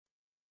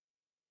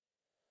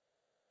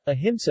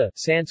Ahimsa,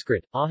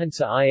 Sanskrit,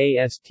 Ahimsa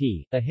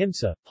Iast,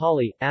 Ahimsa,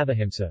 Pali,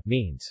 Avahimsa,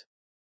 means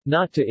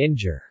not to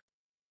injure,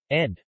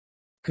 and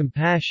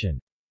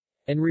compassion,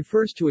 and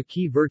refers to a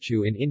key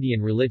virtue in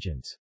Indian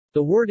religions.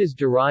 The word is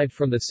derived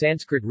from the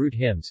Sanskrit root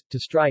hims, to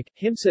strike.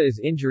 Himsa is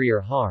injury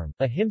or harm.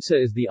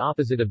 Ahimsa is the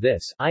opposite of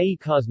this, i.e.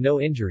 cause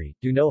no injury,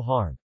 do no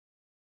harm.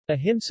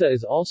 Ahimsa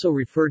is also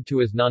referred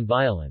to as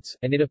nonviolence,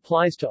 and it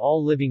applies to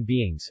all living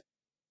beings,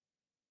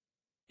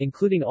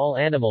 including all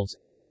animals.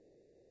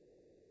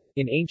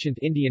 In ancient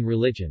Indian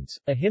religions,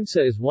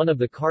 ahimsa is one of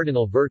the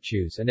cardinal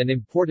virtues and an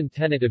important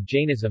tenet of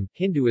Jainism,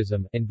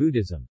 Hinduism, and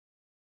Buddhism.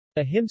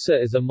 Ahimsa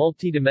is a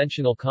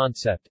multidimensional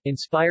concept,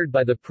 inspired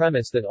by the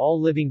premise that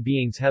all living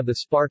beings have the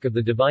spark of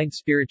the divine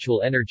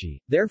spiritual energy,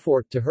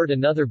 therefore, to hurt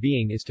another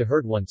being is to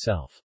hurt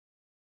oneself.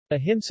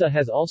 Ahimsa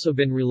has also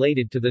been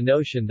related to the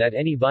notion that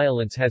any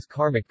violence has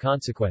karmic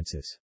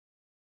consequences.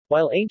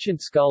 While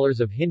ancient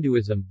scholars of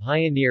Hinduism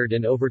pioneered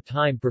and over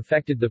time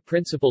perfected the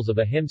principles of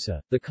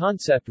ahimsa, the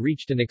concept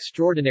reached an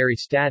extraordinary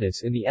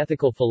status in the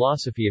ethical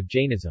philosophy of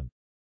Jainism.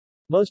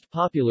 Most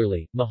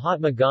popularly,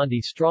 Mahatma Gandhi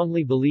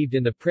strongly believed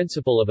in the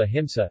principle of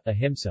ahimsa.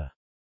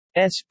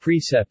 Ahimsa's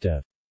precept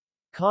of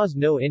cause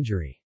no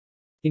injury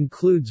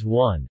includes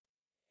one's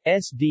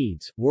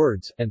deeds,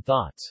 words, and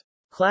thoughts.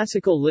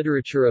 Classical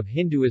literature of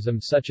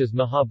Hinduism such as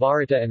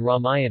Mahabharata and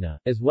Ramayana,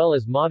 as well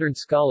as modern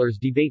scholars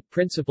debate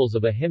principles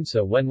of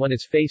ahimsa when one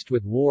is faced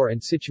with war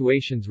and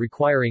situations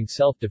requiring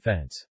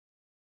self-defense.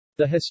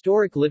 The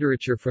historic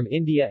literature from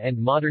India and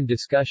modern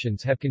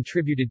discussions have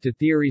contributed to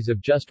theories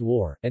of just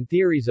war, and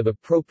theories of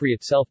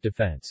appropriate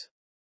self-defense.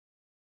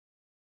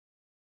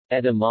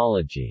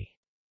 Etymology.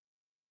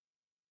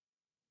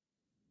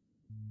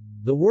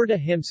 The word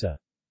ahimsa,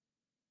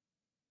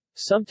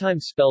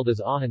 sometimes spelled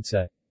as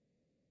ahinsa,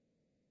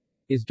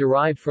 is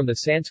derived from the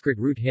Sanskrit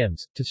root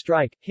hims, to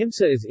strike.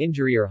 Himsa is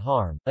injury or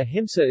harm.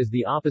 Ahimsa is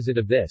the opposite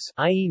of this,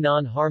 i.e.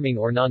 non-harming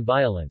or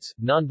non-violence.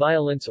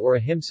 Non-violence or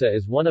ahimsa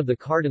is one of the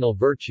cardinal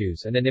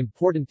virtues and an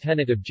important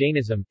tenet of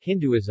Jainism,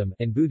 Hinduism,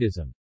 and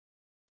Buddhism.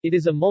 It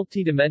is a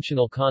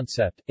multidimensional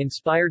concept,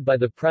 inspired by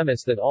the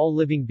premise that all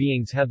living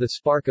beings have the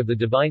spark of the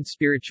divine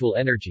spiritual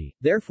energy,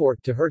 therefore,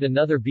 to hurt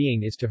another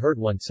being is to hurt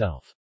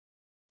oneself.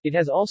 It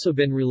has also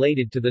been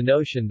related to the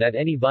notion that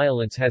any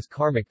violence has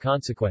karmic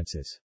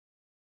consequences.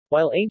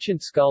 While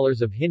ancient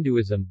scholars of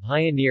Hinduism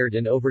pioneered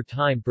and over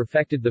time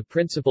perfected the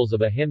principles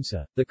of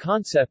ahimsa, the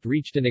concept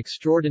reached an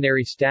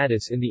extraordinary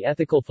status in the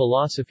ethical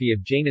philosophy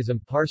of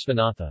Jainism.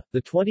 Parsvanatha,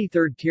 the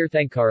 23rd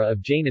Tirthankara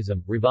of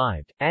Jainism,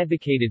 revived,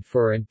 advocated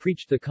for and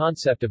preached the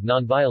concept of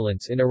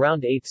nonviolence in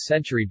around 8th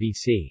century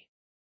BC.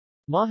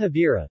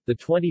 Mahavira, the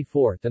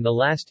 24th and the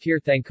last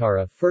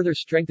Tirthankara, further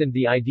strengthened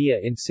the idea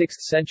in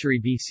 6th century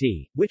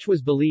BC, which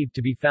was believed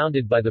to be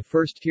founded by the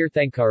first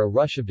Tirthankara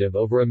Rishabdev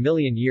over 1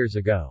 million years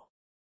ago.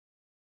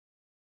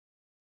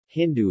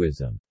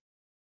 Hinduism.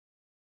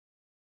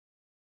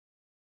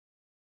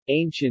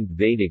 Ancient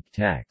Vedic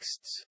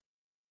texts.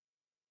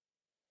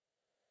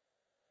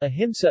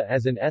 Ahimsa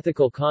as an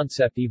ethical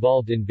concept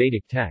evolved in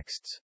Vedic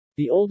texts.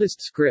 The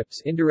oldest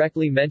scripts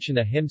indirectly mention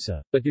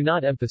ahimsa, but do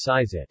not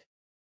emphasize it.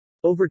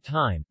 Over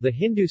time, the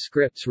Hindu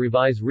scripts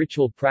revise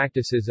ritual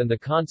practices and the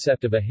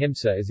concept of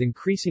ahimsa is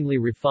increasingly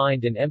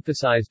refined and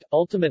emphasized.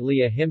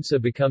 Ultimately, ahimsa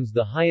becomes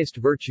the highest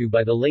virtue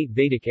by the late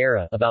Vedic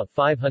era, about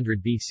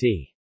 500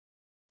 BC.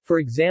 For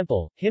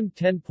example, hymn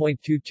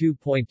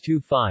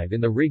 10.22.25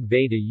 in the Rig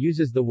Veda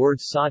uses the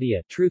words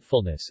satya,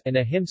 truthfulness, and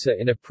ahimsa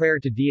in a prayer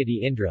to deity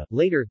Indra.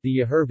 Later, the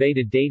Yajur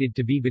Veda, dated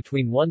to be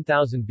between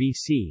 1000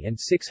 BC and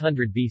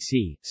 600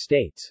 BC,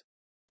 states,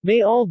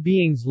 "May all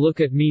beings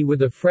look at me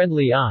with a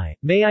friendly eye,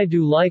 may I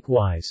do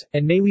likewise,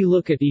 and may we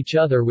look at each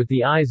other with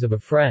the eyes of a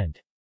friend."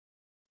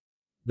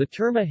 The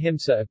term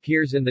ahimsa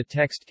appears in the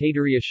text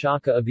Taittiriya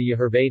Shaka of the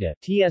Yajurveda,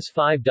 TS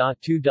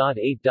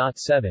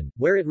 5.2.8.7,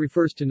 where it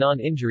refers to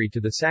non-injury to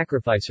the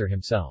sacrificer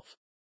himself.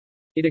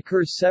 It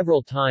occurs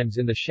several times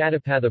in the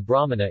Shatapatha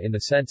Brahmana in the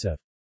sense of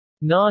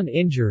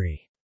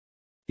non-injury.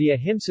 The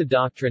ahimsa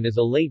doctrine is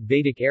a late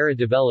Vedic-era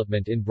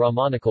development in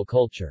Brahmanical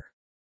culture.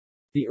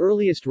 The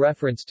earliest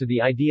reference to the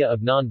idea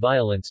of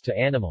non-violence to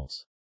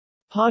animals,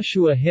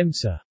 Pashu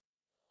ahimsa,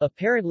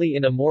 apparently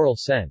in a moral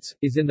sense,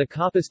 is in the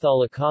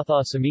Kapasthala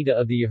Katha Samhita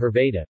of the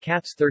Yajurveda,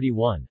 Caps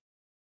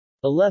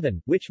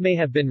 31:11, which may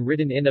have been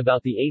written in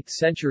about the 8th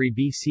century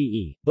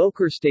BCE.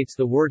 Boker states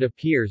the word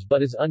appears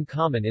but is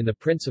uncommon in the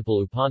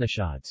principal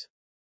Upanishads.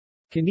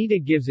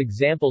 Kanita gives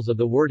examples of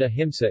the word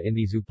ahimsa in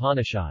these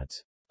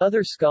Upanishads.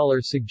 Other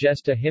scholars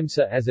suggest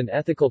ahimsa as an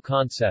ethical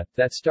concept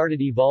that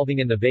started evolving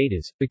in the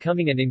Vedas,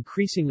 becoming an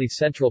increasingly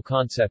central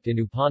concept in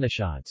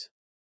Upanishads.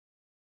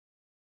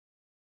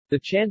 The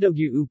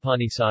Chandogya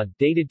Upanishad,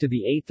 dated to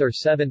the 8th or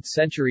 7th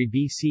century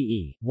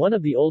BCE, one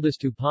of the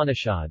oldest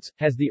Upanishads,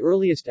 has the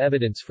earliest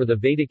evidence for the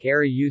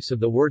Vedic-era use of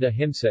the word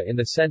ahimsa in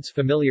the sense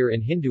familiar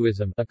in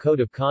Hinduism, a code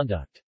of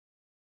conduct.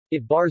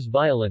 It bars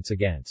violence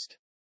against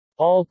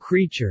all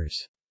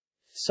creatures,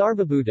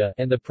 Sarvabhuta,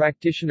 and the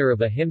practitioner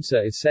of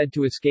ahimsa is said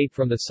to escape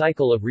from the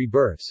cycle of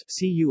rebirths.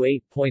 CU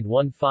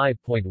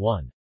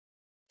 8.15.1.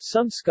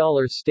 Some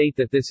scholars state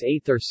that this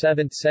 8th or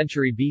 7th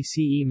century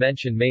BCE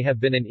mention may have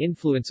been an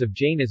influence of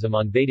Jainism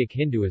on Vedic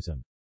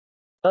Hinduism.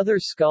 Other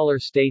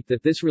scholars state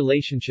that this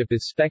relationship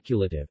is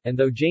speculative, and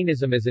though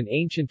Jainism is an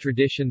ancient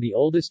tradition, the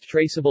oldest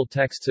traceable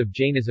texts of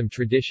Jainism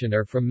tradition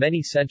are from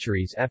many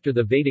centuries after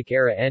the Vedic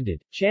era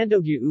ended.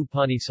 Chandogya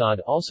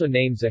Upanishad also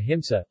names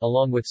Ahimsa,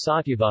 along with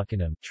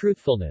Satyavakanam,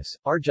 truthfulness,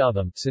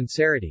 Arjavam,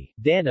 sincerity,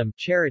 Dhanam,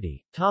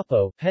 charity,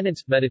 Tapo,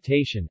 penance,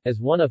 meditation, as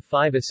one of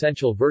 5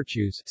 essential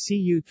virtues.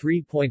 CU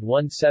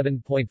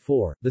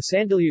 3.17.4. The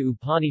Sandilya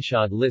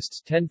Upanishad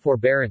lists 10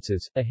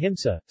 forbearances: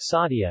 Ahimsa,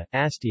 Satya,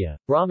 Astya,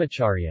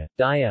 Brahmacharya,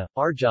 Daya,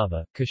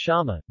 Arjava,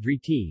 Kashama,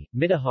 Driti,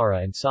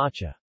 Mitahara and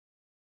Sacha.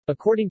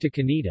 According to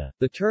Kaneda,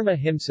 the term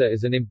Ahimsa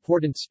is an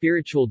important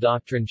spiritual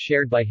doctrine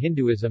shared by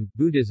Hinduism,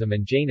 Buddhism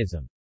and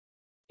Jainism.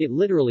 It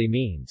literally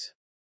means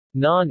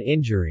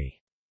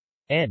non-injury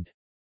and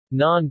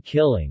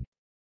non-killing.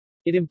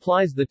 It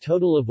implies the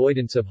total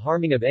avoidance of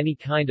harming of any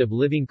kind of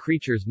living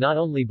creatures not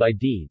only by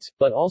deeds,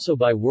 but also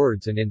by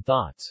words and in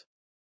thoughts.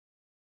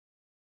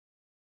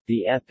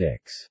 The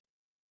epics.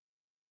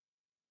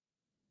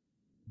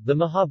 The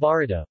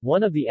Mahabharata,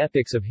 one of the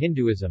epics of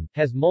Hinduism,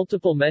 has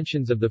multiple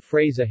mentions of the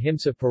phrase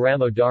Ahimsa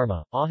Paramo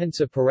Dharma,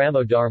 Ahimsa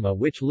Paramo Dharma,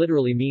 which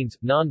literally means,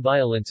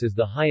 non-violence is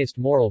the highest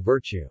moral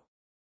virtue.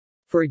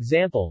 For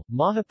example,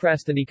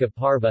 Mahaprasthanika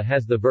Parva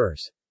has the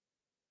verse,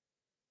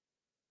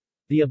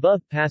 The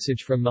above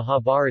passage from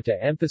Mahabharata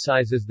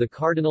emphasizes the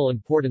cardinal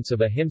importance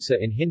of Ahimsa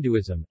in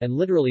Hinduism, and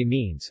literally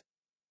means.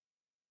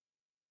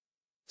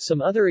 Some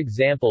other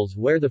examples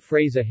where the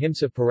phrase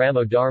Ahimsa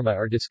Paramo Dharma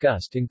are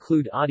discussed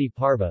include Adi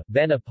Parva,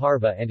 Vana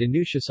Parva and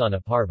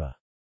Anushasana Parva.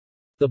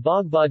 The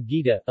Bhagavad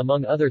Gita,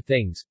 among other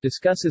things,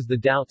 discusses the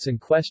doubts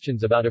and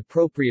questions about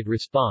appropriate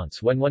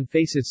response when one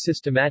faces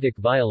systematic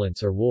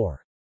violence or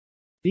war.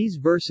 These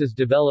verses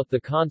develop the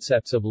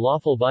concepts of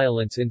lawful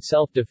violence in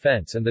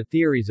self-defense and the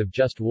theories of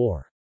just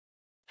war.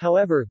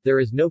 However, there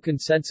is no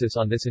consensus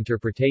on this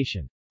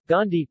interpretation.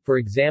 Gandhi, for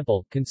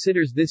example,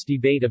 considers this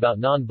debate about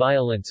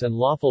non-violence and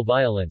lawful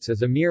violence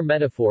as a mere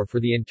metaphor for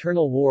the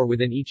internal war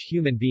within each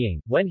human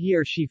being, when he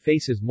or she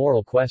faces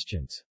moral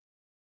questions.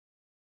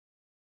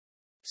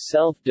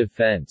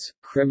 Self-defense,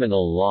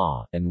 criminal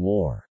law, and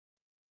war.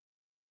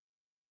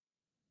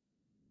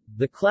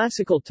 The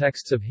classical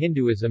texts of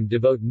Hinduism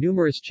devote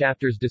numerous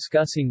chapters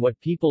discussing what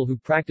people who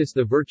practice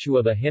the virtue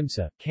of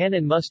ahimsa can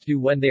and must do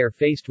when they are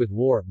faced with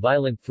war,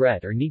 violent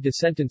threat or need to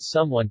sentence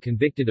someone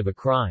convicted of a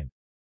crime.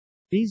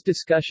 These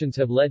discussions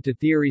have led to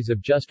theories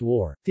of just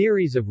war,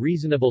 theories of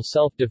reasonable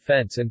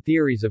self-defense and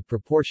theories of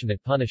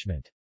proportionate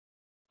punishment.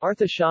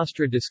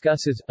 Arthashastra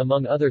discusses,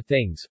 among other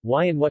things,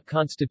 why and what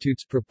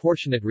constitutes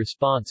proportionate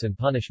response and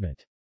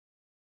punishment.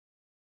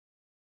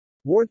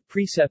 War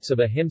precepts of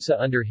ahimsa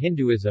under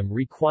Hinduism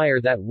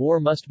require that war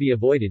must be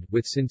avoided,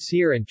 with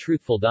sincere and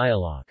truthful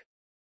dialogue.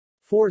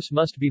 Force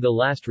must be the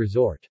last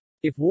resort.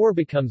 If war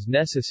becomes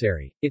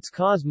necessary, its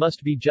cause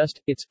must be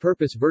just, its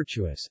purpose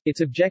virtuous, its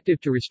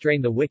objective to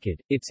restrain the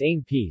wicked, its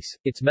aim peace,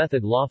 its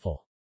method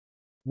lawful.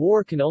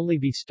 War can only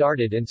be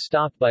started and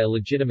stopped by a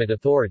legitimate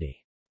authority.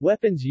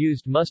 Weapons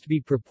used must be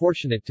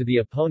proportionate to the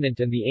opponent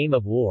and the aim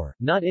of war,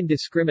 not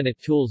indiscriminate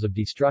tools of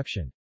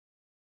destruction.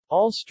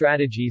 All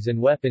strategies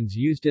and weapons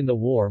used in the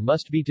war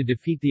must be to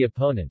defeat the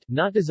opponent,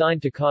 not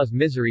designed to cause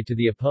misery to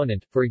the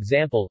opponent. For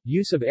example,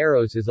 use of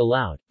arrows is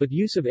allowed, but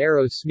use of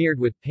arrows smeared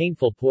with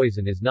painful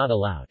poison is not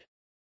allowed.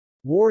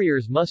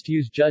 Warriors must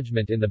use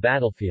judgment in the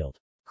battlefield.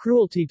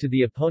 Cruelty to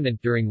the opponent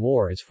during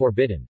war is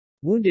forbidden.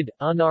 Wounded,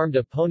 unarmed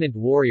opponent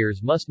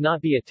warriors must not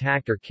be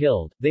attacked or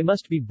killed, they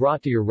must be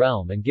brought to your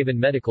realm and given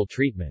medical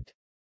treatment.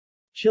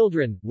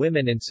 Children,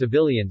 women and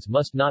civilians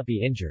must not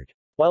be injured.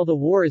 While the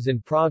war is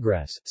in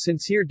progress,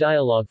 sincere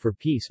dialogue for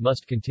peace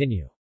must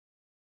continue.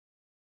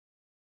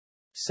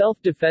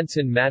 Self-defense.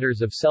 In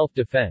matters of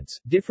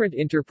self-defense, different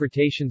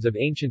interpretations of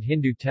ancient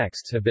Hindu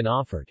texts have been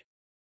offered.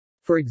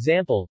 For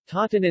example,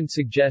 Tatanan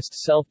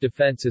suggests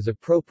self-defense is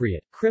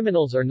appropriate,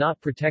 criminals are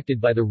not protected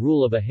by the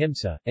rule of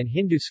ahimsa, and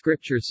Hindu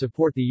scriptures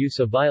support the use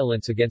of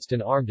violence against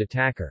an armed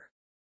attacker.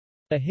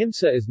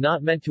 Ahimsa is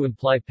not meant to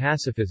imply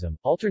pacifism.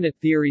 Alternate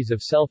theories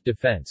of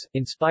self-defense,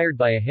 inspired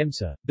by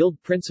ahimsa,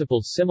 build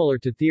principles similar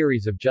to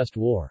theories of just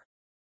war.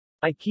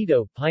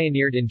 Aikido,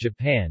 pioneered in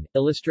Japan,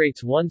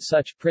 illustrates one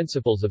such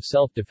principles of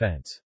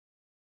self-defense.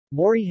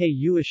 Morihei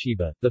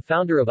Ueshiba, the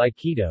founder of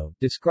Aikido,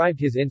 described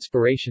his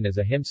inspiration as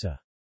ahimsa.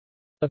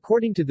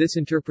 According to this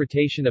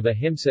interpretation of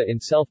ahimsa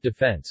in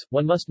self-defense,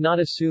 one must not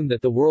assume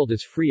that the world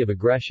is free of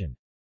aggression.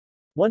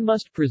 One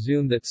must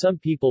presume that some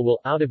people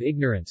will, out of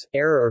ignorance,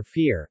 error or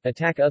fear,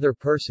 attack other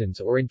persons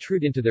or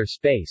intrude into their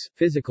space,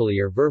 physically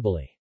or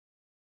verbally.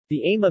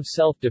 The aim of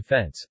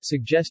self-defense,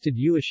 suggested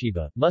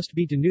Ueshiba, must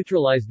be to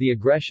neutralize the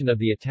aggression of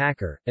the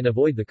attacker, and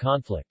avoid the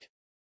conflict.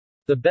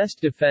 The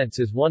best defense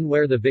is one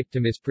where the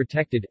victim is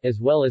protected, as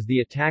well as the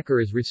attacker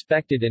is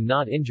respected and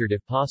not injured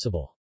if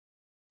possible.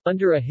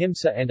 Under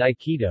ahimsa and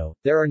aikido,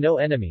 there are no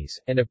enemies,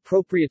 and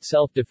appropriate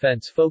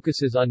self-defense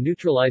focuses on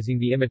neutralizing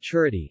the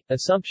immaturity,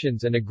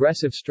 assumptions and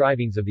aggressive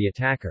strivings of the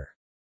attacker.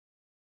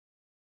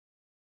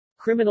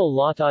 Criminal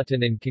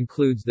Lawtatanan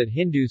concludes that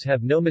Hindus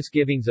have no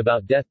misgivings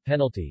about death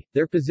penalty.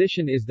 Their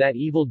position is that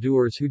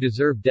evildoers who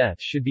deserve death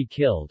should be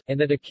killed, and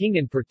that a king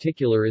in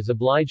particular is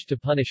obliged to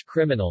punish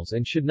criminals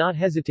and should not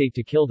hesitate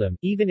to kill them,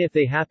 even if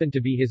they happen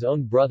to be his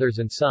own brothers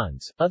and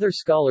sons. Other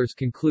scholars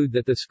conclude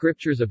that the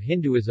scriptures of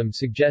Hinduism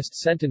suggest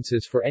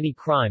sentences for any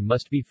crime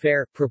must be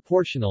fair,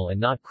 proportional and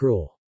not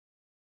cruel.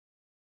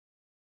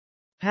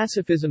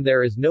 Pacifism.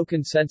 There is no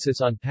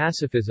consensus on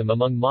pacifism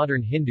among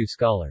modern Hindu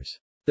scholars.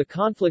 The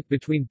conflict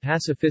between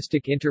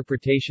pacifistic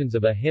interpretations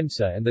of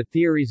ahimsa and the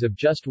theories of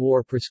just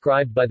war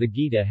prescribed by the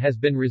Gita has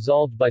been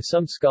resolved by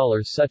some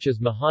scholars such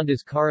as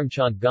Mohandas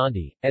Karamchand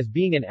Gandhi, as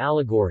being an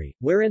allegory,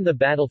 wherein the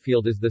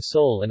battlefield is the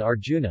soul and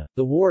Arjuna,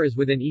 the war is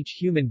within each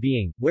human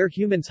being, where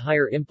humans'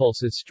 higher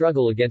impulses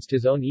struggle against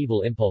his own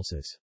evil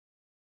impulses.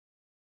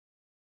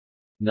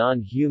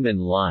 Non-human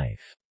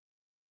life.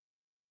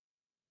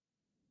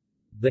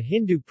 The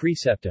Hindu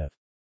precept of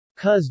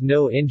cause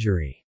no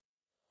injury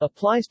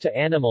applies to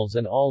animals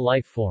and all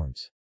life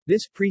forms.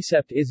 This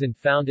precept isn't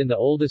found in the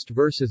oldest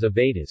verses of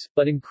Vedas,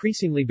 but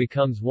increasingly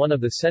becomes one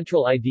of the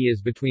central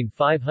ideas between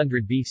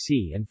 500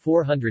 BC and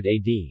 400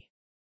 AD.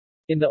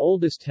 In the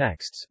oldest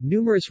texts,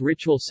 numerous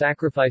ritual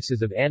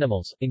sacrifices of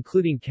animals,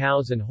 including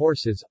cows and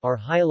horses, are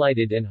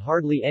highlighted and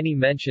hardly any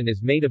mention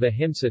is made of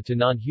ahimsa to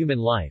non-human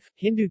life.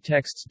 Hindu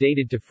texts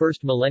dated to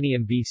 1st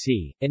millennium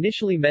BC,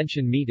 initially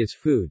mention meat as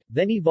food,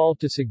 then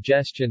evolved to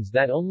suggestions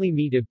that only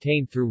meat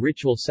obtained through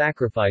ritual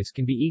sacrifice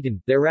can be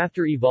eaten,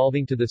 thereafter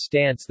evolving to the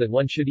stance that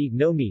one should eat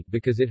no meat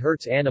because it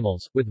hurts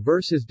animals, with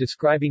verses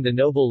describing the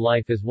noble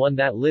life as one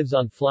that lives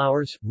on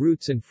flowers,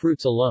 roots and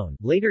fruits alone.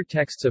 Later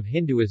texts of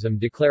Hinduism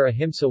declare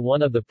ahimsa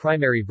one of the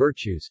primary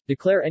virtues,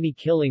 declare any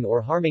killing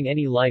or harming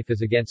any life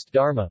as against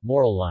dharma,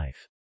 moral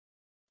life.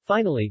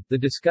 Finally, the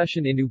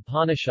discussion in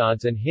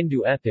Upanishads and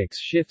Hindu epics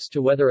shifts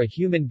to whether a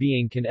human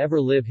being can ever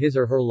live his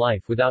or her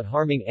life without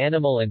harming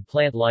animal and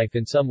plant life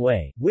in some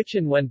way, which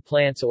and when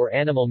plants or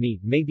animal meat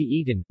may be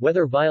eaten,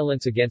 whether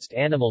violence against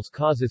animals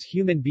causes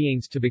human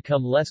beings to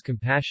become less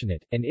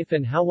compassionate, and if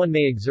and how one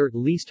may exert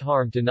least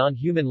harm to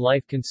non-human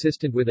life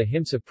consistent with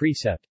ahimsa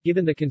precept,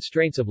 given the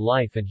constraints of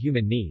life and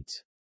human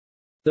needs.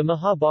 The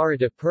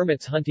Mahabharata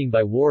permits hunting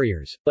by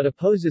warriors, but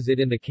opposes it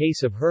in the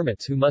case of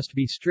hermits who must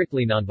be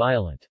strictly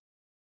nonviolent.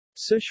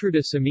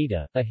 Sushruta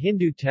Samhita, a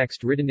Hindu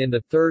text written in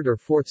the 3rd or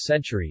 4th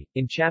century,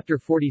 in chapter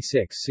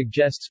 46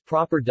 suggests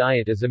proper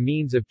diet as a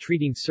means of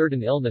treating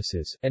certain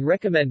illnesses, and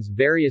recommends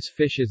various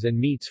fishes and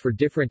meats for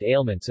different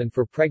ailments and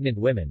for pregnant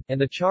women,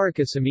 and the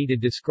Charaka Samhita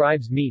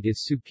describes meat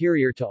as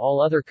superior to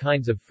all other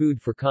kinds of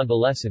food for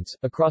convalescence.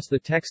 Across the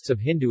texts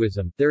of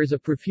Hinduism, there is a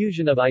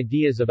profusion of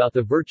ideas about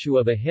the virtue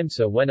of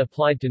ahimsa when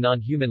applied to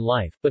non-human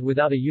life, but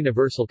without a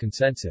universal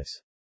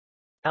consensus.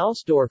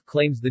 Alsdorf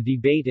claims the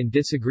debate and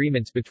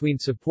disagreements between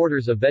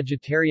supporters of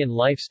vegetarian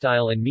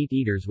lifestyle and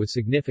meat-eaters was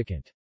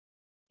significant.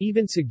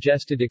 Even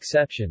suggested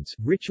exceptions,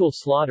 ritual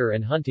slaughter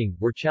and hunting,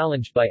 were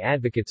challenged by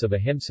advocates of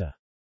ahimsa.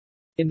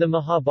 In the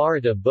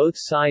Mahabharata, both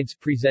sides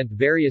present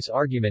various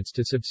arguments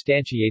to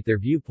substantiate their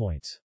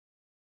viewpoints.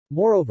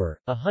 Moreover,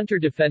 a hunter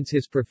defends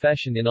his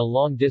profession in a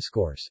long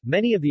discourse.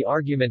 Many of the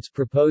arguments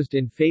proposed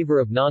in favor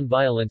of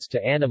non-violence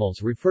to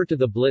animals refer to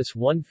the bliss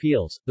one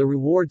feels, the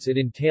rewards it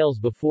entails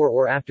before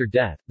or after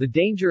death, the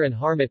danger and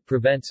harm it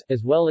prevents,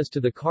 as well as to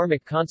the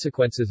karmic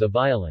consequences of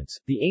violence.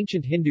 The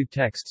ancient Hindu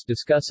texts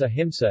discuss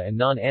ahimsa and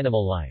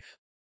non-animal life.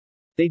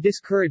 They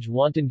discourage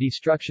wanton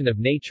destruction of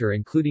nature,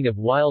 including of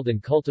wild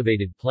and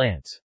cultivated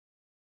plants.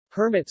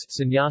 Hermits,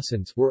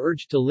 sannyasins, were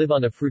urged to live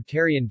on a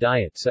fruitarian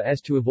diet so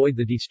as to avoid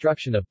the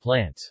destruction of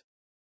plants.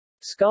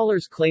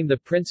 Scholars claim the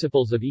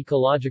principles of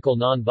ecological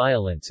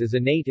non-violence is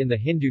innate in the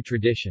Hindu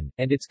tradition,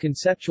 and its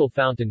conceptual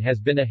fountain has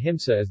been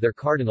ahimsa as their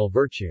cardinal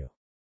virtue.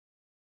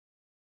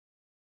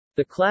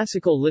 The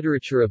classical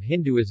literature of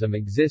Hinduism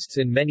exists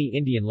in many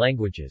Indian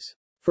languages.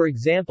 For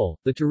example,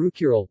 the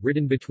Tirukural,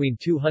 written between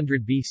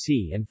 200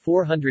 BC and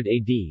 400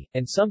 AD,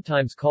 and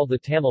sometimes called the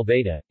Tamil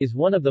Veda, is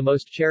one of the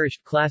most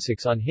cherished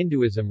classics on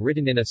Hinduism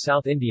written in a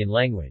South Indian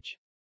language.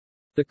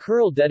 The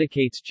Kural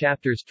dedicates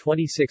chapters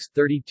 26,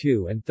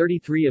 32 and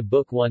 33 of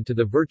Book 1 to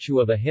the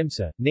virtue of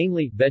ahimsa,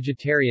 namely,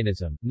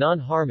 vegetarianism,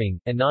 non-harming,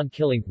 and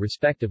non-killing,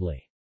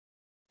 respectively.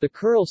 The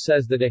Kural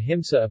says that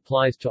ahimsa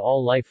applies to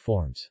all life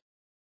forms.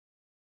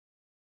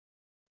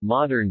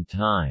 Modern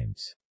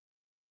times.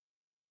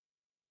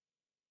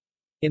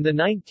 In the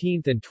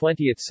 19th and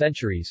 20th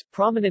centuries,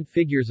 prominent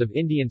figures of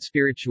Indian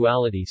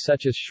spirituality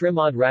such as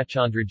Srimad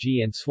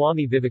Rachandraji and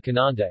Swami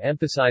Vivekananda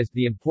emphasized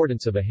the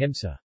importance of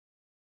ahimsa.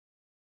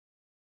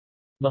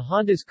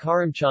 Mohandas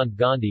Karamchand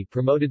Gandhi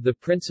promoted the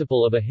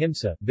principle of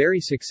ahimsa, very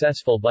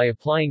successful by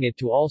applying it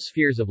to all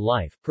spheres of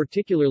life,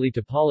 particularly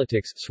to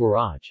politics,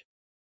 Swaraj.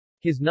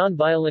 His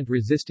nonviolent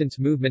resistance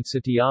movement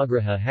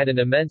Satyagraha had an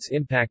immense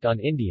impact on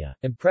India,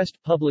 impressed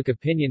public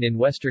opinion in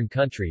Western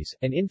countries,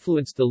 and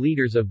influenced the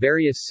leaders of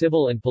various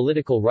civil and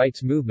political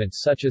rights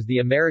movements such as the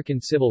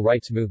American Civil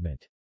Rights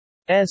Movement.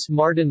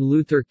 Martin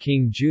Luther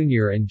King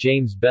Jr. and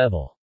James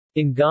Bevel.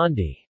 In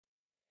Gandhi's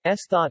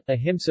thought,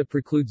 ahimsa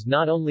precludes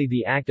not only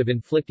the act of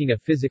inflicting a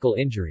physical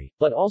injury,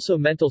 but also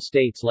mental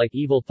states like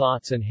evil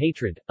thoughts and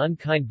hatred,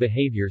 unkind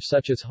behavior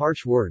such as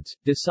harsh words,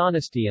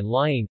 dishonesty and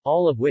lying,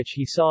 all of which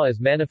he saw as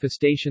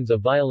manifestations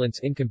of violence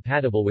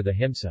incompatible with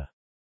ahimsa.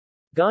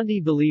 Gandhi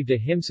believed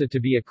ahimsa to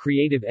be a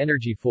creative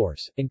energy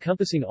force,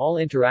 encompassing all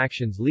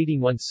interactions leading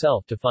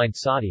oneself to find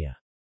satya,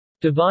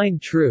 divine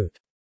truth.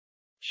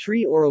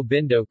 Sri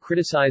Aurobindo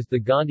criticized the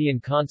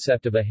Gandhian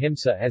concept of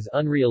ahimsa as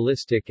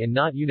unrealistic and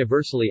not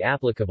universally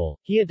applicable.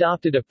 He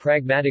adopted a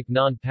pragmatic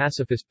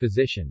non-pacifist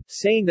position,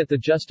 saying that the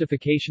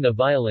justification of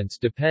violence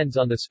depends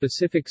on the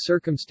specific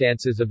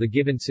circumstances of the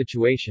given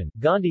situation.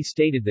 Gandhi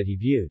stated that he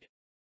viewed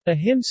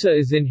ahimsa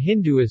is in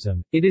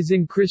Hinduism, it is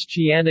in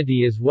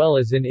Christianity as well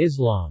as in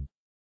Islam.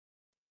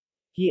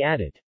 He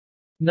added,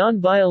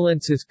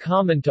 "Nonviolence is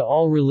common to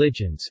all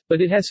religions,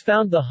 but it has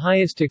found the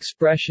highest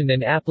expression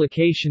and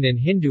application in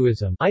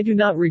Hinduism. I do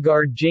not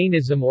regard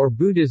Jainism or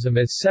Buddhism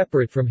as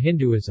separate from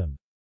Hinduism."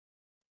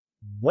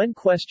 When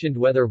questioned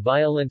whether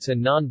violence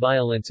and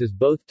nonviolence is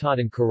both taught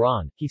in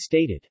Quran, he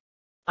stated,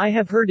 "I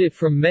have heard it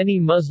from many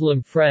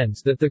Muslim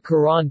friends that the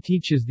Quran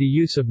teaches the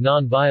use of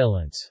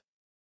nonviolence.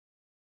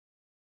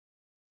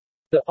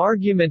 The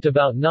argument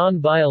about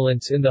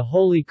non-violence in the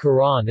Holy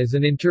Quran is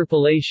an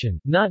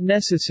interpolation, not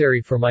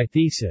necessary for my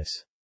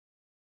thesis."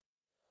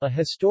 A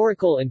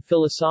historical and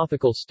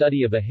philosophical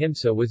study of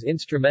ahimsa was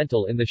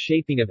instrumental in the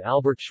shaping of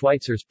Albert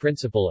Schweitzer's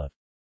principle of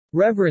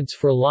reverence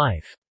for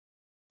life.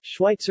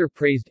 Schweitzer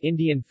praised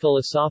Indian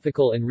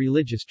philosophical and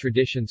religious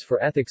traditions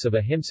for ethics of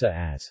ahimsa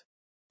as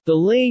the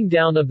laying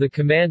down of the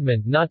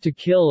commandment not to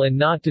kill and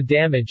not to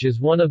damage is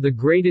one of the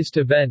greatest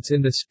events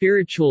in the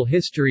spiritual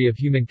history of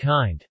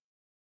humankind,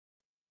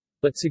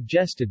 but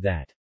suggested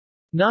that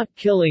not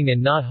killing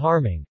and not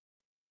harming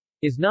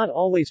is not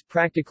always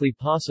practically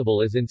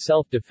possible as in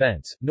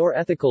self-defense, nor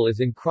ethical as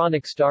in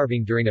chronic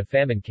starving during a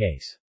famine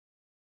case.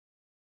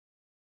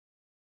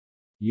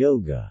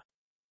 Yoga.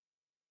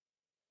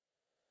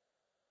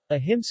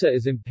 Ahimsa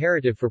is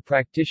imperative for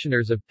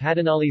practitioners of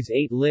Patanjali's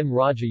 8-limb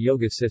Raja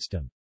Yoga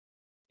system.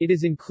 It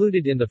is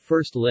included in the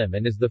first limb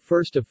and is the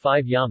first of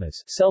 5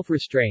 yamas,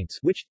 self-restraints,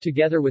 which,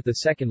 together with the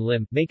second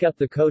limb, make up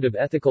the code of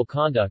ethical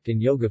conduct in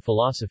yoga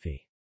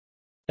philosophy.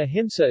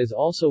 Ahimsa is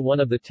also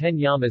one of the 10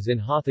 yamas in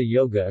Hatha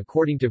Yoga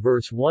according to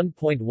verse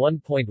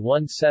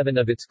 1.1.17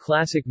 of its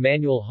classic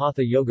manual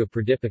Hatha Yoga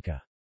Pradipika.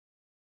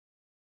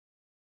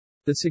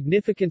 The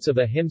significance of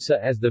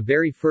ahimsa as the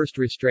very first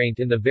restraint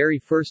in the very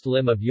first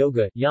limb of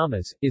yoga,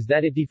 yamas, is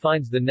that it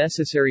defines the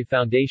necessary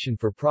foundation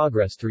for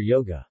progress through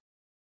yoga.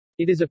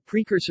 It is a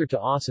precursor to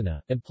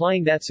asana,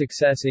 implying that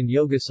success in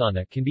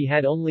yogasana can be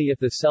had only if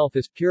the self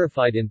is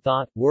purified in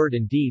thought, word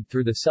and deed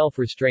through the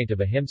self-restraint of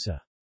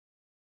ahimsa.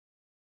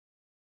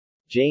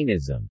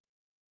 Jainism.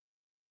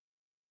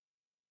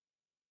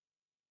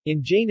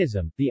 In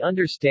Jainism, the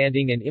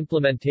understanding and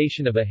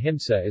implementation of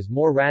ahimsa is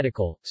more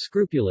radical,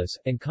 scrupulous,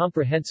 and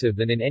comprehensive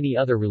than in any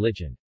other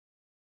religion.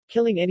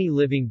 Killing any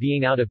living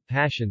being out of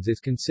passions is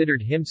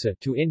considered himsa,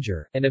 to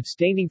injure, and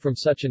abstaining from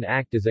such an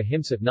act is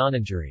ahimsa,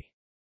 non-injury.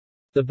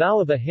 The vow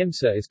of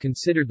ahimsa is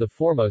considered the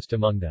foremost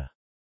among the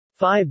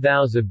 5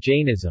 vows of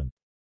Jainism.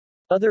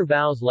 Other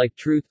vows like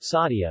truth,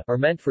 satya, are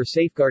meant for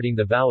safeguarding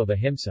the vow of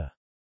ahimsa.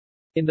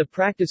 In the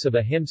practice of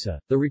ahimsa,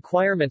 the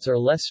requirements are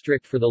less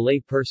strict for the lay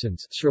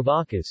persons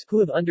Sravakas who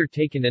have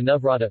undertaken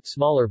anavrata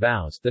smaller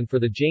vows than for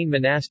the Jain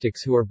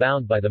monastics who are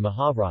bound by the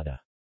Mahavrata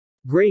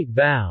great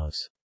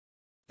vows.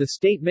 The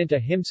statement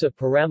Ahimsa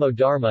Paramo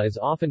Dharma is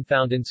often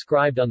found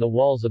inscribed on the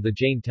walls of the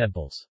Jain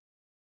temples.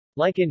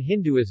 Like in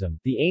Hinduism,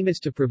 the aim is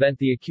to prevent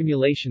the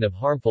accumulation of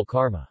harmful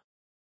karma.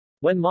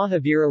 When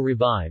Mahavira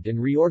revived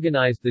and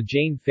reorganized the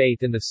Jain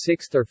faith in the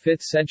 6th or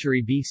 5th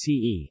century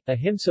BCE,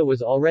 ahimsa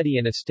was already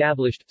an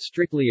established,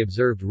 strictly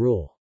observed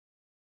rule.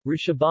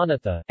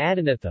 Rishabhanatha,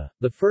 Adinatha,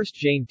 the first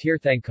Jain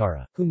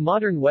Tirthankara, whom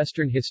modern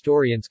Western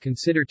historians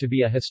consider to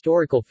be a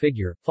historical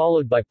figure,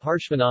 followed by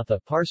Parshvanatha,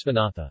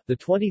 the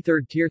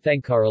 23rd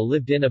Tirthankara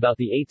lived in about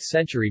the 8th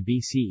century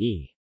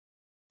BCE.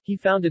 He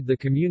founded the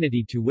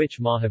community to which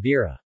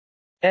Mahavira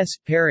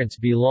parents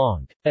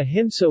belonged.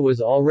 Ahimsa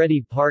was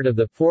already part of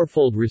the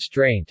fourfold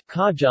restraint,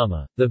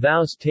 Kajama, the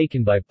vows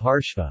taken by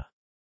Parshva's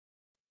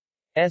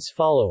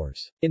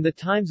followers. In the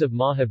times of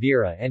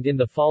Mahavira and in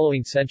the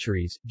following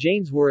centuries,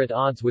 Jains were at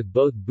odds with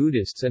both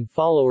Buddhists and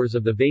followers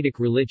of the Vedic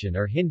religion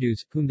or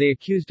Hindus, whom they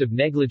accused of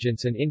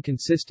negligence and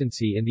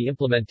inconsistency in the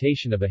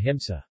implementation of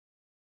ahimsa.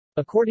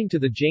 According to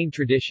the Jain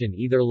tradition,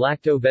 either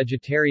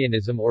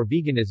lacto-vegetarianism or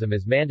veganism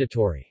is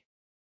mandatory.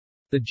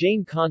 The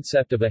Jain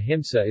concept of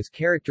ahimsa is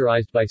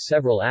characterized by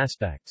several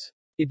aspects.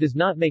 It does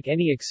not make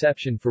any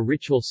exception for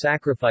ritual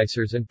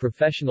sacrificers and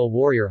professional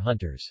warrior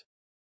hunters.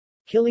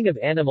 Killing of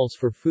animals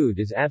for food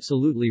is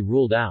absolutely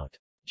ruled out.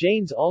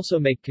 Jains also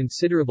make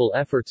considerable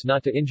efforts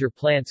not to injure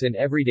plants in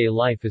everyday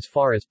life as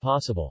far as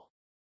possible.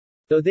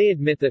 Though they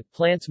admit that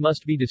plants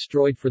must be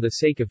destroyed for the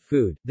sake of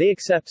food, they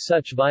accept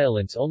such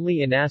violence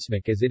only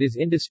inasmuch as it is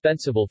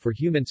indispensable for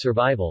human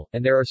survival,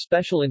 and there are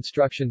special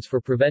instructions for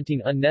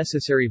preventing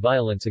unnecessary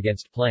violence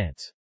against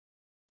plants.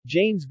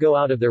 Jains go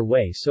out of their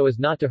way so as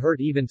not to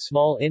hurt even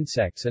small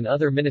insects and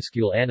other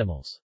minuscule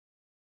animals.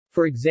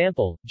 For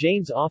example,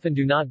 Jains often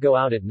do not go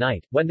out at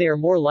night, when they are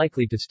more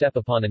likely to step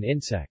upon an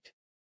insect.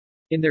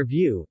 In their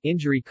view,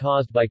 injury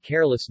caused by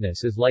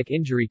carelessness is like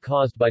injury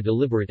caused by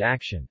deliberate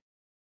action.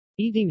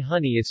 Eating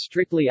honey is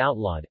strictly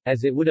outlawed,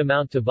 as it would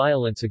amount to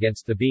violence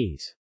against the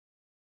bees.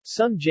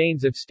 Some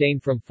Jains abstain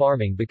from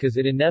farming because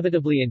it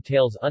inevitably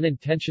entails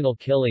unintentional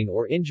killing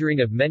or injuring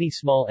of many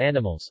small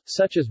animals,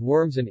 such as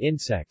worms and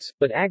insects,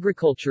 but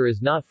agriculture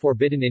is not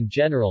forbidden in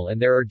general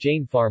and there are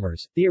Jain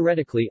farmers.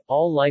 Theoretically,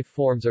 all life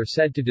forms are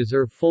said to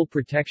deserve full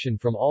protection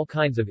from all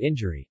kinds of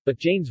injury, but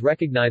Jains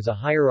recognize a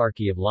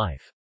hierarchy of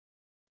life.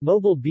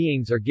 Mobile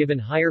beings are given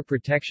higher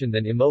protection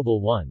than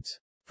immobile ones.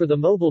 For the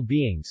mobile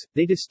beings,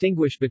 they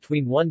distinguish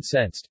between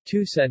 1-sensed,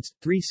 2-sensed,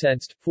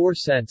 3-sensed,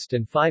 4-sensed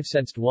and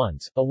 5-sensed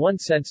ones. A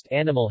 1-sensed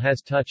animal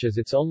has touch as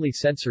its only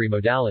sensory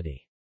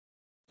modality.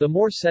 The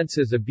more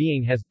senses a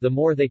being has, the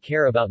more they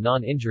care about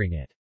non-injuring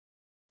it.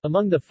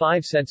 Among the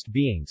 5-sensed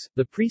beings,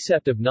 the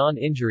precept of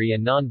non-injury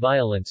and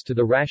non-violence to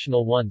the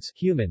rational ones,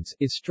 humans,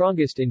 is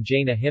strongest in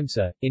Jain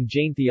Ahimsa. In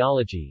Jain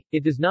theology,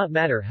 it does not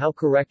matter how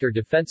correct or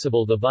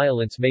defensible the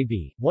violence may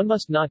be, one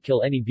must not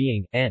kill any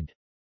being, and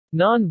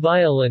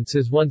non-violence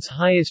is one's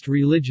highest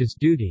religious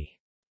duty.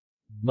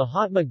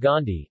 Mahatma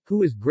Gandhi, who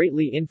was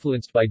greatly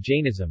influenced by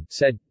Jainism,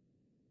 said,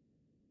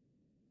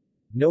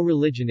 "No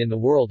religion in the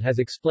world has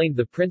explained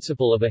the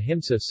principle of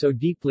ahimsa so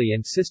deeply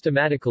and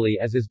systematically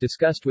as is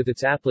discussed with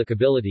its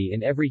applicability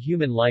in every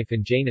human life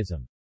in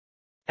Jainism.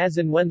 As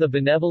and when the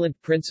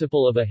benevolent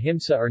principle of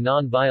ahimsa or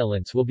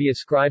non-violence will be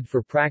ascribed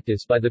for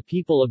practice by the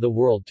people of the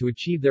world to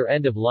achieve their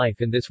end of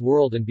life in this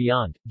world and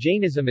beyond,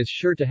 Jainism is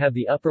sure to have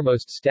the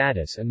uppermost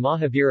status and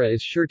Mahavira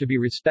is sure to be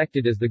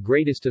respected as the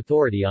greatest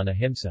authority on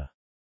ahimsa."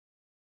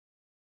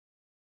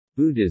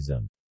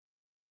 Buddhism.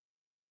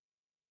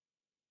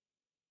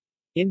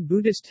 In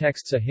Buddhist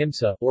texts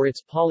ahimsa, or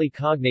its Pali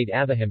cognate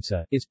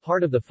avahimsa, is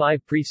part of the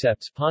 5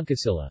 precepts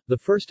Pancasila, the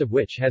first of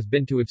which has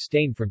been to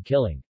abstain from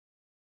killing.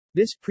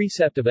 This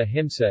precept of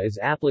ahimsa is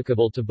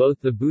applicable to both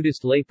the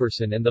Buddhist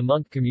layperson and the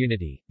monk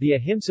community. The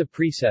ahimsa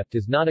precept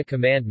is not a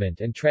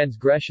commandment and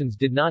transgressions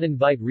did not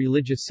invite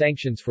religious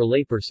sanctions for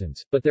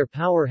laypersons, but their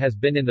power has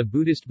been in the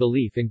Buddhist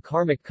belief in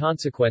karmic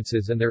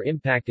consequences and their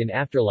impact in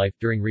afterlife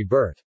during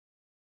rebirth.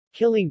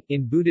 Killing,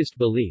 in Buddhist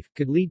belief,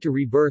 could lead to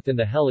rebirth in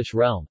the hellish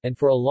realm, and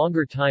for a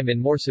longer time in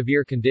more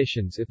severe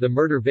conditions if the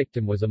murder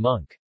victim was a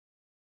monk.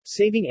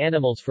 Saving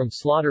animals from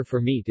slaughter for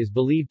meat is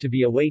believed to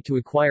be a way to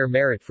acquire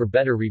merit for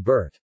better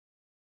rebirth.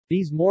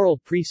 These moral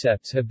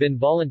precepts have been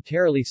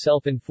voluntarily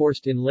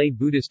self-enforced in lay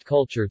Buddhist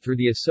culture through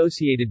the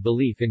associated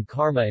belief in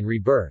karma and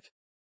rebirth.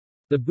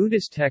 The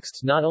Buddhist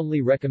texts not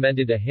only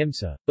recommended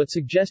ahimsa, but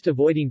suggest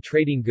avoiding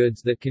trading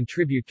goods that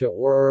contribute to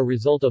or are a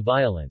result of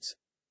violence.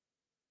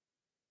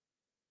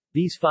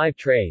 These 5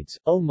 trades,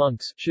 O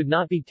monks, should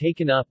not be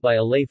taken up by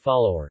a lay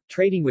follower: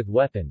 trading with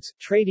weapons,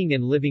 trading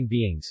in living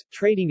beings,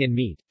 trading in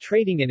meat,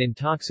 trading in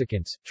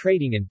intoxicants,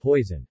 trading in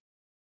poison.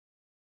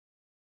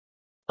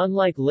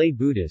 Unlike lay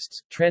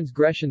Buddhists,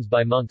 transgressions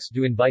by monks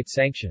do invite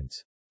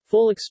sanctions.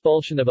 Full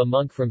expulsion of a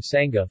monk from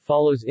Sangha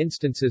follows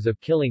instances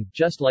of killing,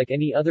 just like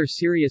any other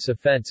serious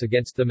offense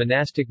against the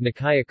monastic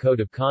Nikaya code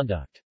of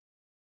conduct.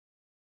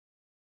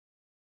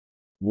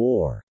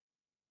 War.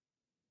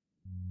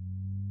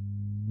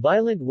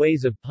 Violent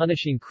ways of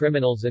punishing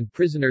criminals and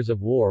prisoners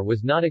of war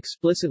was not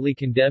explicitly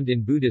condemned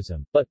in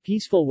Buddhism, but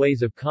peaceful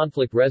ways of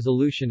conflict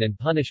resolution and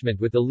punishment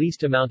with the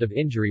least amount of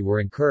injury were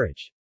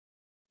encouraged.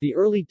 The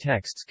early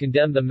texts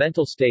condemn the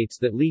mental states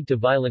that lead to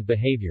violent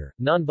behavior.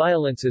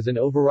 Nonviolence is an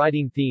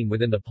overriding theme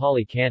within the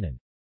Pali Canon.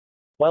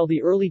 While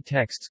the early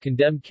texts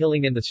condemn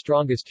killing in the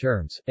strongest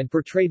terms, and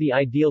portray the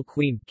ideal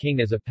queen-king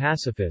as a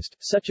pacifist,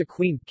 such a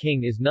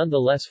queen-king is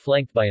nonetheless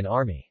flanked by an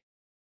army.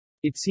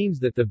 It seems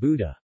that the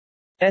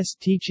Buddha's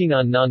teaching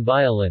on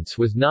nonviolence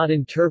was not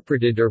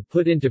interpreted or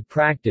put into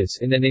practice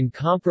in an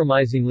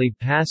uncompromisingly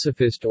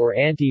pacifist or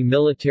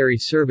anti-military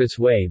service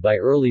way by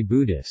early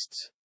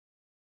Buddhists.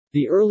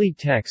 The early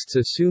texts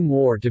assume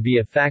war to be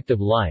a fact of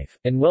life,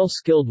 and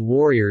well-skilled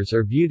warriors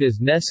are viewed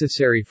as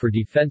necessary for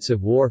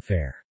defensive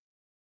warfare.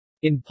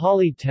 In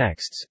Pali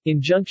texts,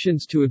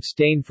 injunctions to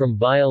abstain from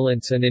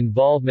violence and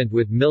involvement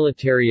with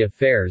military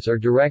affairs are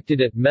directed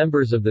at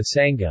members of the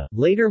Sangha.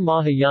 Later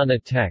Mahayana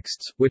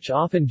texts, which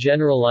often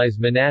generalize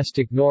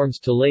monastic norms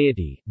to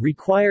laity,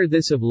 require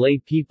this of lay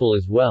people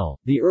as well.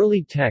 The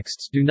early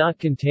texts do not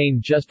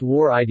contain just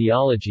war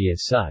ideology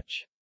as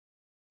such.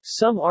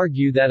 Some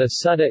argue that a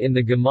sutta in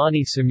the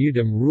Gamani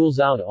Samyuttam rules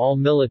out all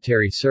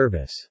military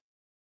service.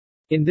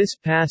 In this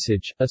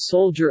passage, a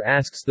soldier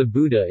asks the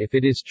Buddha if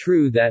it is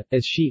true that,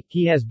 as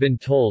he has been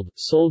told,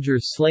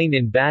 soldiers slain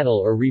in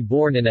battle are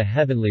reborn in a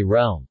heavenly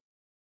realm.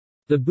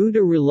 The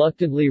Buddha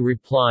reluctantly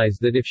replies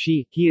that if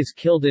he is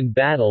killed in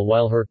battle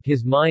while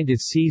his mind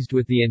is seized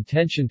with the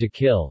intention to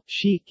kill,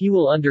 he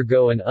will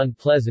undergo an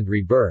unpleasant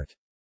rebirth.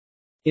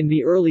 In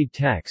the early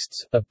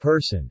texts, a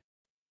person's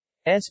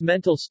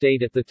mental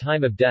state at the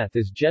time of death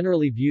is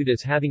generally viewed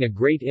as having a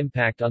great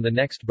impact on the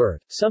next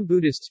birth. Some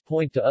Buddhists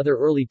point to other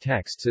early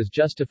texts as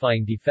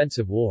justifying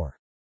defensive war.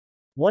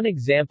 One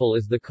example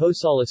is the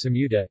Kosala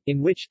Samyutta,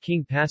 in which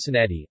King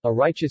Pasenadi, a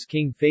righteous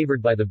king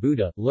favored by the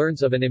Buddha,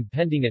 learns of an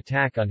impending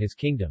attack on his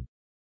kingdom.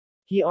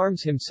 He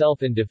arms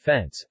himself in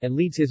defense, and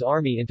leads his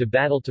army into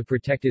battle to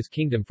protect his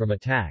kingdom from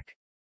attack.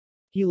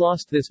 He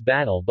lost this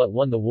battle but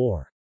won the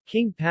war.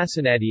 King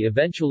Pasenadi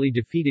eventually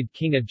defeated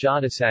King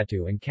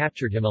Ajatasattu and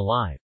captured him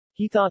alive.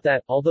 He thought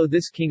that, although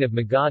this king of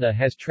Magadha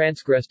has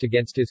transgressed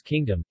against his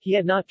kingdom, he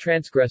had not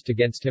transgressed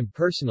against him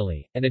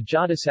personally, and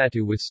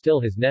Ajatasattu was still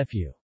his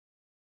nephew.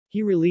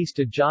 He released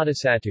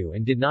Ajatasattu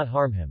and did not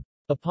harm him.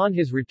 Upon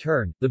his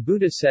return, the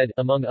Buddha said,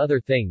 among other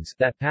things,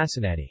 that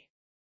Pasenadi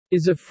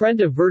is a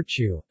friend of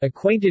virtue,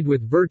 acquainted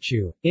with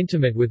virtue,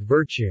 intimate with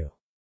virtue.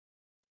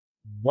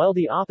 While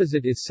the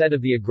opposite is said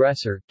of the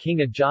aggressor, King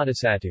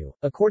Ajatasattu,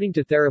 according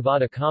to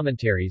Theravada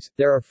commentaries,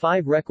 there are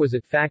 5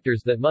 requisite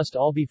factors that must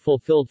all be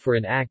fulfilled for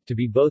an act to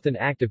be both an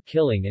act of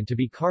killing and to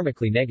be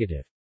karmically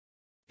negative.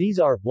 These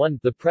are, 1.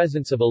 The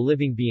presence of a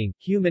living being,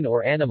 human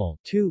or animal,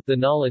 2. The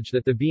knowledge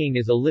that the being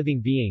is a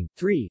living being,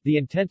 3. The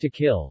intent to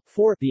kill,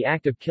 4. The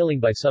act of killing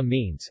by some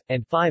means,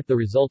 and 5. The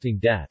resulting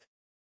death.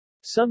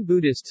 Some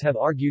Buddhists have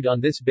argued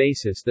on this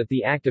basis that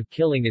the act of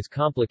killing is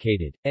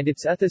complicated, and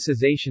its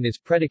ethicization is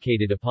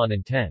predicated upon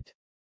intent.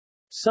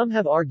 Some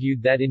have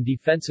argued that in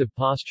defensive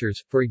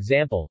postures, for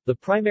example, the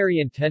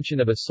primary intention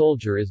of a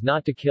soldier is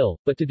not to kill,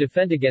 but to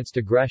defend against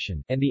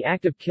aggression, and the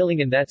act of killing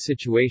in that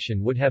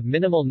situation would have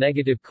minimal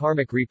negative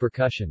karmic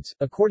repercussions.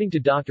 According to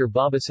Dr.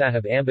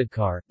 Babasaheb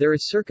Ambedkar, there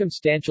is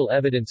circumstantial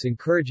evidence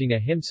encouraging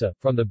ahimsa,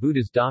 from the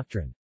Buddha's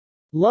doctrine.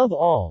 Love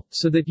all,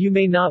 so that you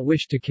may not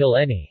wish to kill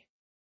any.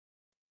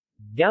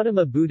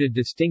 Gautama Buddha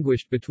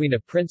distinguished between a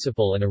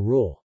principle and a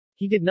rule.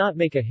 He did not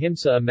make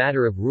ahimsa a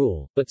matter of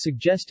rule, but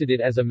suggested it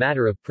as a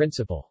matter of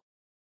principle.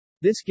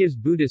 This gives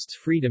Buddhists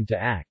freedom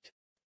to act.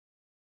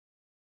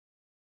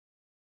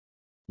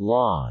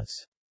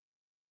 Laws.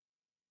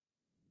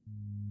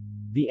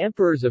 The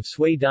emperors of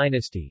Sui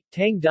dynasty,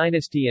 Tang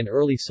dynasty and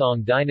early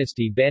Song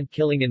dynasty banned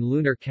killing in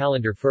lunar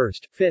calendar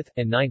 1st, 5th,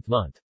 and 9th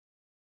month.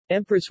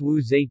 Empress Wu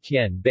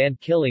Zetian banned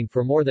killing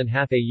for more than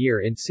half a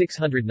year in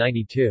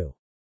 692.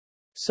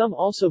 Some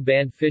also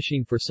banned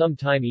fishing for some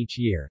time each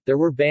year. There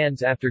were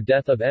bans after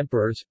death of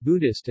emperors,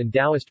 Buddhist and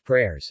Taoist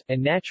prayers,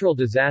 and natural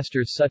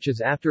disasters such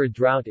as after a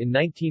drought in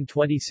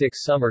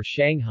 1926 summer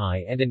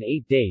Shanghai and an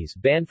 8 days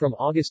ban from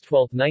August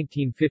 12,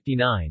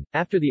 1959.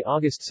 After the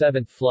August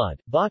 7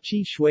 flood, Ba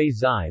Qi Shui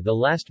Zai, the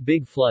last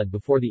big flood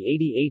before the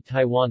 88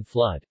 Taiwan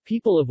flood,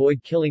 people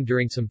avoid killing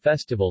during some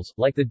festivals,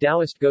 like the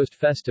Taoist Ghost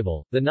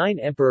Festival, the 9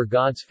 Emperor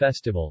Gods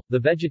Festival, the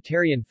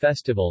Vegetarian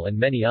Festival and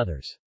many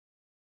others.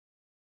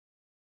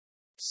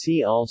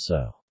 See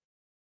also.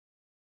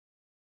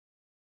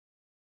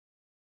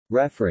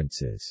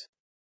 References.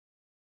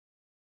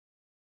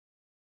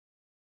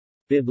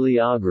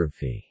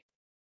 Bibliography.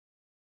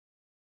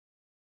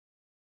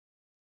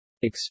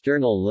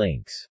 External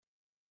links.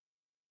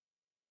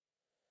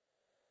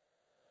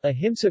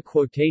 Ahimsa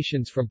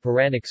quotations from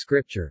Puranic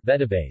scripture,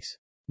 Vedabase.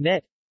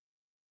 Net.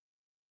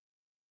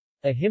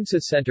 Ahimsa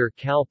Center,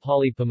 Cal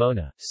Poly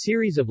Pomona,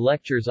 series of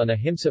lectures on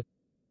Ahimsa.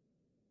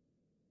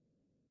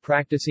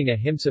 Practicing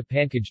Ahimsa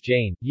Pankaj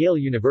Jain, Yale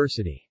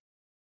University.